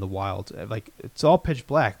hunted in the wild. Like it's all pitch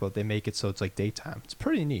black, but they make it so it's like daytime. It's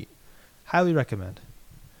pretty neat. Highly recommend.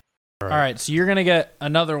 All right, so you're gonna get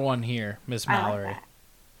another one here, Miss Mallory.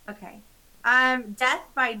 Like okay. Death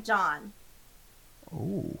by Dawn.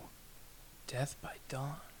 Ooh. Death by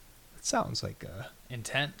Dawn. It sounds like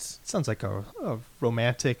intense. It sounds like a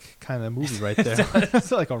romantic kind of movie right there.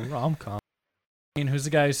 It's like a rom-com. I mean, who's the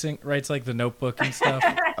guy who writes like The Notebook and stuff?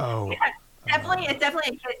 Oh. Yeah, it's definitely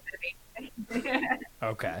a kids movie.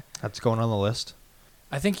 Okay. That's going on the list.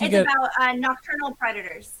 I think it's about nocturnal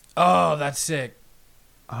predators. Oh, that's sick.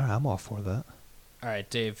 All right, I'm all for that. All right,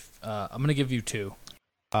 Dave, I'm going to give you 2.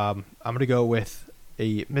 I'm going to go with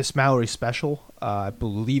a Miss Mallory special. I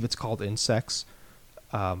believe it's called Insects.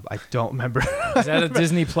 I don't remember. Is that a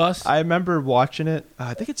Disney Plus? I remember watching it.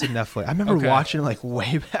 I think it's a Netflix. I remember watching it like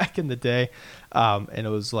way back in the day. And it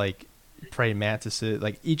was like praying mantises.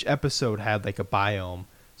 Like each episode had like a biome.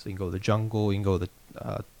 So you can go to the jungle, you can go to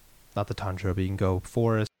the, not the tundra, but you can go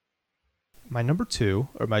forest. My number 2,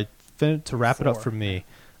 or to wrap it up for me,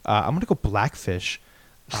 I'm going to go Blackfish.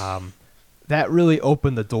 That really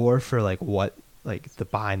opened the door for like the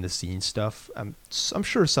behind the scenes stuff. I'm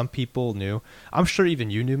sure some people knew. I'm sure even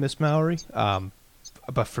you knew Miss Mallory.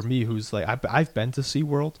 But for me, who's like, I've been to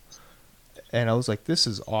SeaWorld, and I was like, this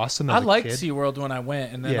is awesome. I liked SeaWorld when I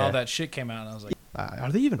went, and then all that shit came out, and I was like,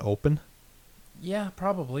 are they even open? Yeah,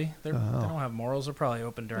 probably. They don't have morals. They're probably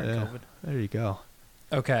open during COVID. There you go.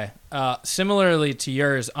 Okay. Similarly to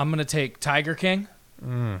yours, I'm gonna take Tiger King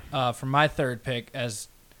for my 3rd pick, as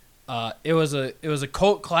it was a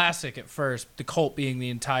cult classic at first, the cult being the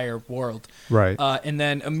entire world, right? And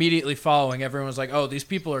then immediately following, everyone was like, "Oh, these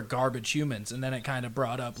people are garbage humans," and then it kind of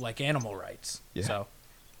brought up like animal rights. Yeah. So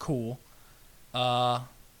cool. My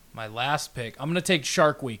last pick, I'm gonna take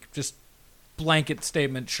Shark Week. Just blanket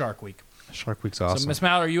statement, Shark Week. Shark Week's awesome. So Miss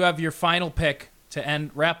Mallory, you have your final pick to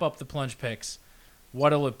wrap up the plunge picks.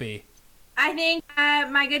 What'll it be? I think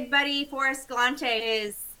my good buddy Forrest Galante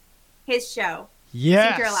is his show. Yes.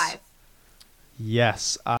 Since You're Alive.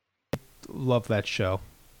 Yes. I love that show.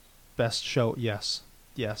 Best show. Yes.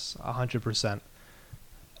 100%.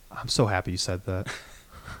 I'm so happy you said that.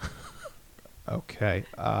 Okay.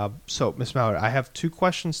 So, Miss Mallory, I have 2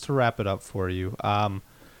 questions to wrap it up for you.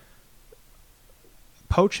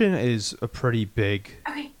 Poaching is a pretty big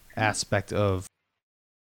aspect of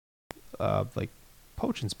like,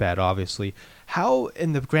 poaching's bad, obviously. How,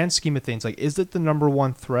 in the grand scheme of things, like, is it the number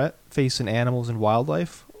 1 threat facing animals and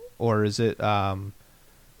wildlife, or is it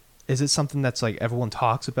something that's like everyone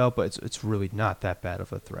talks about, but it's really not that bad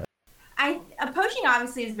of a threat? Poaching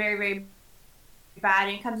obviously is very, very bad,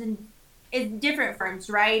 and it comes in different forms,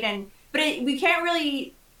 right? But we can't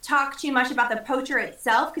really talk too much about the poacher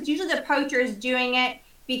itself, because usually the poacher is doing it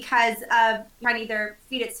because of trying to either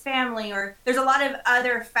feed its family, or there's a lot of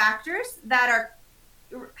other factors that are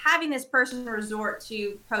having this person resort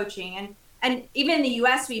to poaching. And even in the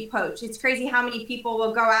US, we poach. It's crazy how many people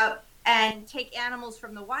will go out and take animals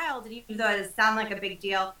from the wild, and even though it doesn't sound like a big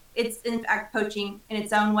deal, it's in fact poaching in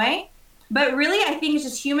its own way. But really, I think it's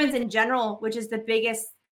just humans in general, which is the biggest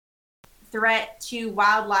threat to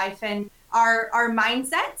wildlife, and our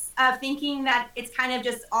mindsets of thinking that it's kind of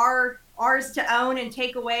just ours to own and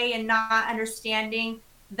take away, and not understanding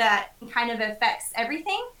that kind of affects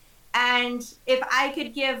everything. And if I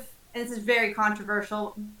could give, and this is very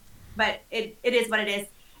controversial, but it is what it is,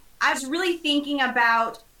 I was really thinking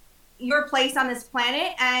about your place on this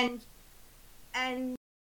planet, and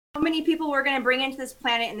how many people we're going to bring into this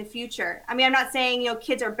planet in the future. I mean, I'm not saying,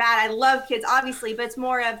 kids are bad. I love kids, obviously, but it's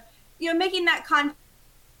more of, making that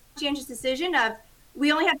conscientious decision of,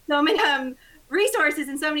 we only have so many resources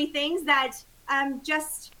and so many things, that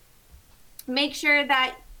just make sure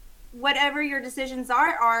that whatever your decisions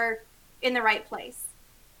are in the right place.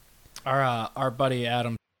 Our buddy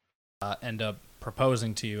Adam end up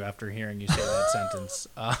proposing to you after hearing you say that sentence.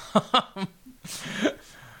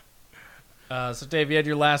 So Dave, you had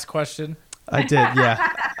your last question? I did,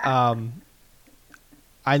 yeah.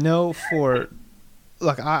 I know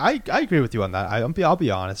look, I agree with you on that. I'll be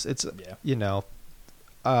honest. It's,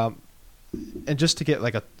 and just to get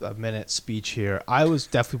like a minute speech here, I was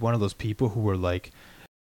definitely one of those people who were like,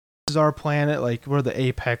 this is our planet, like we're the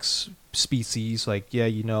apex species, like, yeah,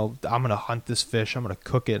 I'm gonna hunt this fish, I'm gonna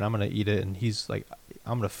cook it, and I'm gonna eat it, and he's like,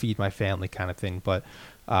 I'm gonna feed my family, kind of thing. But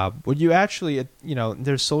when you actually,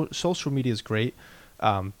 there's social media is great,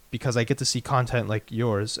 because I get to see content like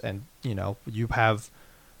yours, and you have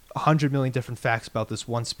 100 million different facts about this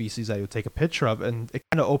one species that you take a picture of, and it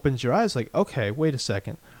kind of opens your eyes, like, okay, wait a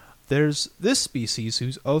second, there's this species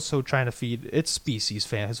who's also trying to feed its species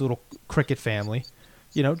his little cricket family.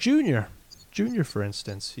 Junior, for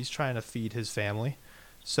instance, he's trying to feed his family.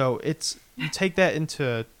 So you take that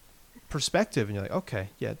into perspective, and you're like, okay,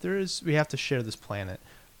 yeah, we have to share this planet.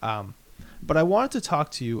 But I wanted to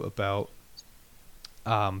talk to you about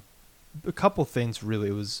a couple things, really.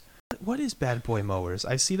 It was, what is Bad Boy Mowers?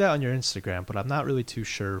 I see that on your Instagram, but I'm not really too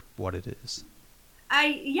sure what it is.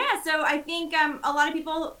 So I think a lot of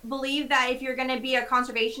people believe that if you're going to be a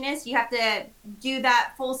conservationist, you have to do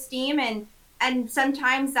that full steam and and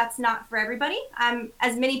sometimes that's not for everybody.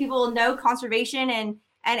 As many people know, conservation and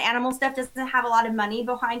animal stuff doesn't have a lot of money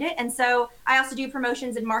behind it. And so I also do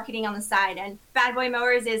promotions and marketing on the side. And Bad Boy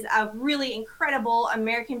Mowers is a really incredible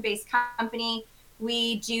American-based company.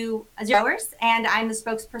 We do 0 hours, and I'm the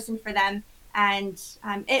spokesperson for them. And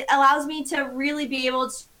it allows me to really be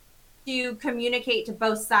able to communicate to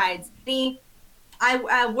both sides.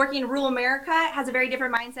 Working in rural America has a very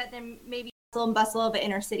different mindset than maybe hustle and bustle of an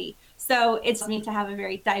inner city. So it's me to have a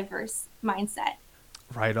very diverse mindset.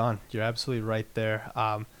 Right on. You're absolutely right there.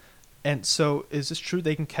 And so is this true?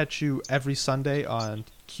 They can catch you every Sunday on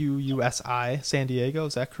QUSI San Diego.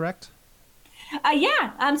 Is that correct?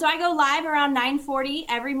 Yeah. So I go live around 9:40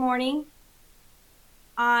 every morning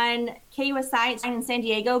on KUSI in San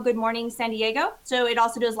Diego. Good morning, San Diego. So it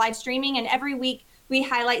also does live streaming. And every week we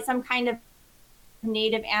highlight some kind of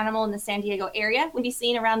native animal in the San Diego area. We'll be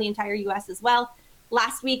seen around the entire U.S. as well.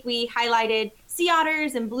 Last week we highlighted sea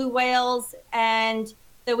otters and blue whales, and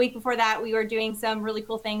the week before that we were doing some really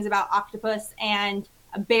cool things about octopus and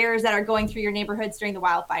bears that are going through your neighborhoods during the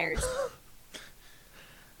wildfires.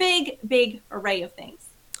 Big array of things.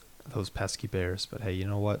 Those pesky bears. But hey, you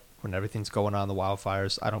know what? When everything's going on in the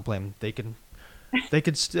wildfires, I don't blame them. They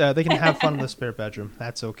can have fun in the spare bedroom.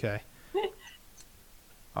 That's okay.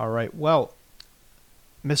 All right. Well,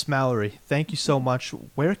 Miss Mallory, thank you so much.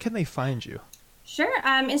 Where can they find you? Sure.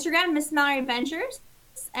 Instagram, Miss Mallory Adventures,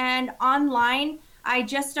 and online. I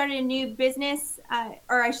just started a new business,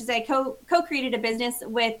 or I should say co-created a business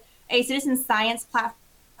with a citizen science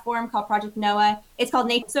platform called Project NOAA. It's called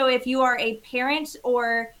Nature. So if you are a parent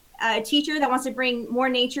or a teacher that wants to bring more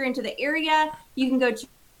nature into the area, you can go to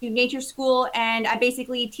nature school, and I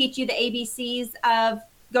basically teach you the ABCs of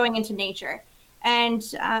going into nature. And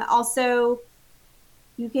also,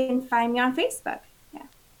 you can find me on Facebook. Yeah.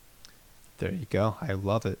 There you go. I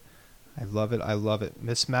love it. I love it. I love it.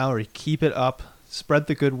 Miss Mallory, keep it up. Spread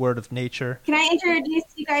the good word of nature. Can I introduce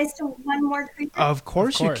you guys to one more creature? Of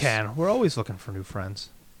course you can. We're always looking for new friends.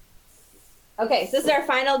 Okay, so this is our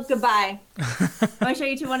final goodbye. I want to show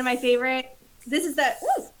you to one of my favorite. This is the...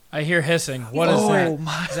 Woo! I hear hissing. What is that?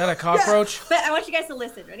 My. Is that a cockroach? Yeah, but I want you guys to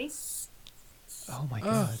listen. Ready? Oh my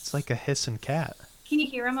God, it's like a hissing cat. Can you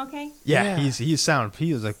hear him okay? Yeah. He's sound.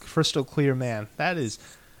 He is a crystal clear man. That is...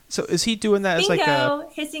 So is he doing that as like a...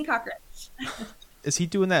 hissing cockroach. Is he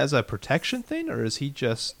doing that as a protection thing, or is he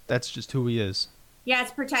just... That's just who he is? Yeah,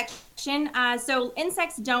 it's protection. So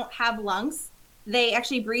insects don't have lungs. They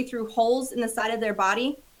actually breathe through holes in the side of their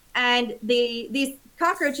body. And these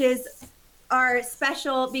cockroaches are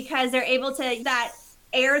special because they're able to... that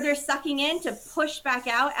air they're sucking in to push back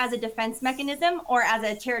out as a defense mechanism or as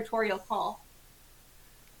a territorial call.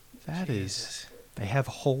 That is... They have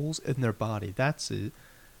holes in their body. That's it.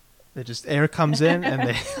 They just... Air comes in and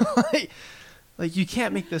they... Like, you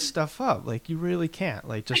can't make this stuff up. Like, you really can't.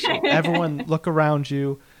 Like, just everyone look around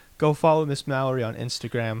you. Go follow Miss Mallory on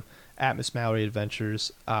Instagram, at Miss Mallory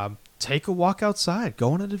Adventures. Take a walk outside.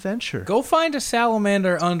 Go on an adventure. Go find a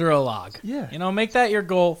salamander under a log. Yeah. You know, make that your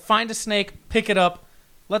goal. Find a snake. Pick it up.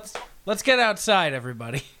 Let's get outside,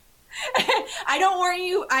 everybody. I don't warn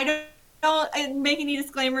you. I don't make any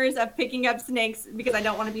disclaimers of picking up snakes because I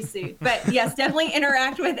don't want to be sued. But, yes, definitely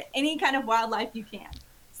interact with any kind of wildlife you can.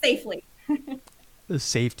 Safely. The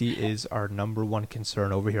safety is our number one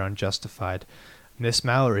concern over here on Justified. Miss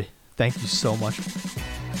Mallory, thank you so much.